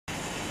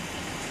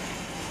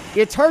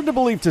It's hard to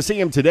believe to see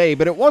him today,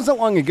 but it wasn't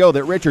long ago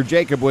that Richard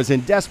Jacob was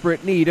in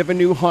desperate need of a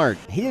new heart.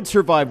 He had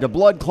survived a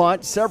blood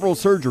clot, several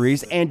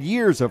surgeries, and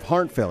years of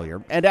heart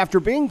failure. And after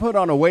being put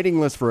on a waiting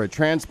list for a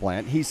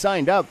transplant, he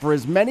signed up for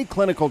as many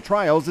clinical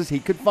trials as he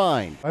could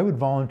find. I would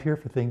volunteer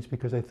for things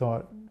because I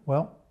thought,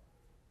 well,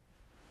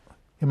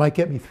 it might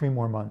get me 3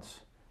 more months.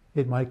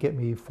 It might get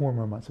me 4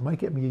 more months. It might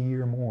get me a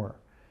year more.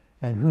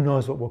 And who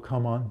knows what will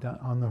come on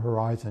the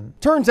horizon.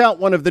 Turns out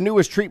one of the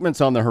newest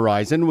treatments on the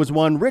horizon was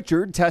one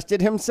Richard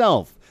tested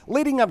himself.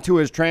 Leading up to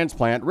his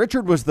transplant,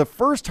 Richard was the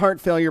first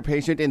heart failure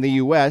patient in the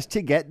U.S.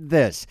 to get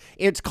this.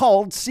 It's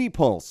called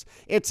C-Pulse.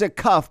 It's a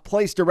cuff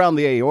placed around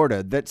the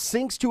aorta that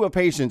syncs to a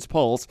patient's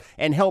pulse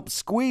and helps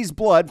squeeze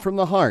blood from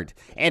the heart.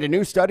 And a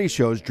new study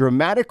shows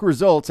dramatic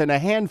results in a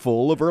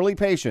handful of early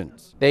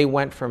patients. They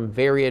went from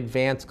very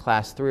advanced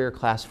class 3 or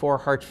class 4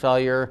 heart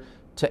failure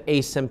to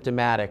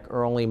asymptomatic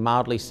or only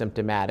mildly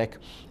symptomatic.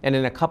 And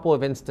in a couple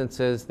of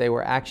instances, they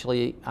were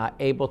actually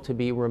able to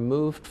be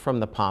removed from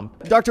the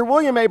pump. Dr.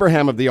 William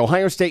Abraham of the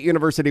Ohio State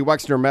University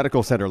Wexner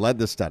Medical Center led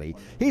the study.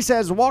 He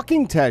says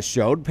walking tests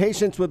showed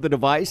patients with the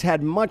device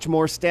had much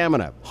more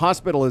stamina.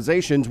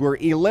 Hospitalizations were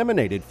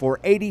eliminated for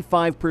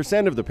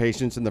 85% of the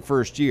patients in the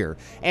first year,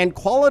 and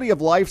quality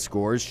of life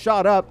scores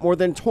shot up more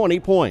than 20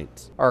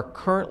 points. Our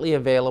currently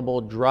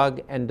available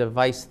drug and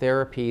device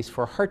therapies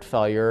for heart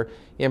failure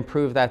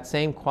improve that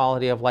same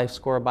quality of life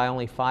score by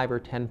only 5 or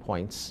 10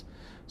 points.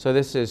 So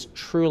this is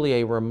truly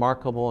a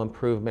remarkable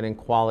improvement in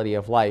quality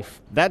of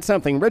life. That's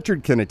something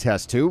Richard can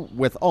attest to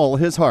with all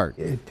his heart.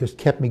 It just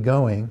kept me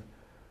going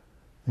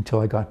until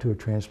I got to a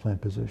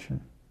transplant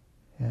position,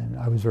 and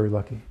I was very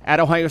lucky. At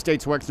Ohio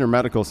State's Wexner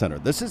Medical Center,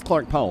 this is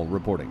Clark Powell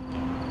reporting.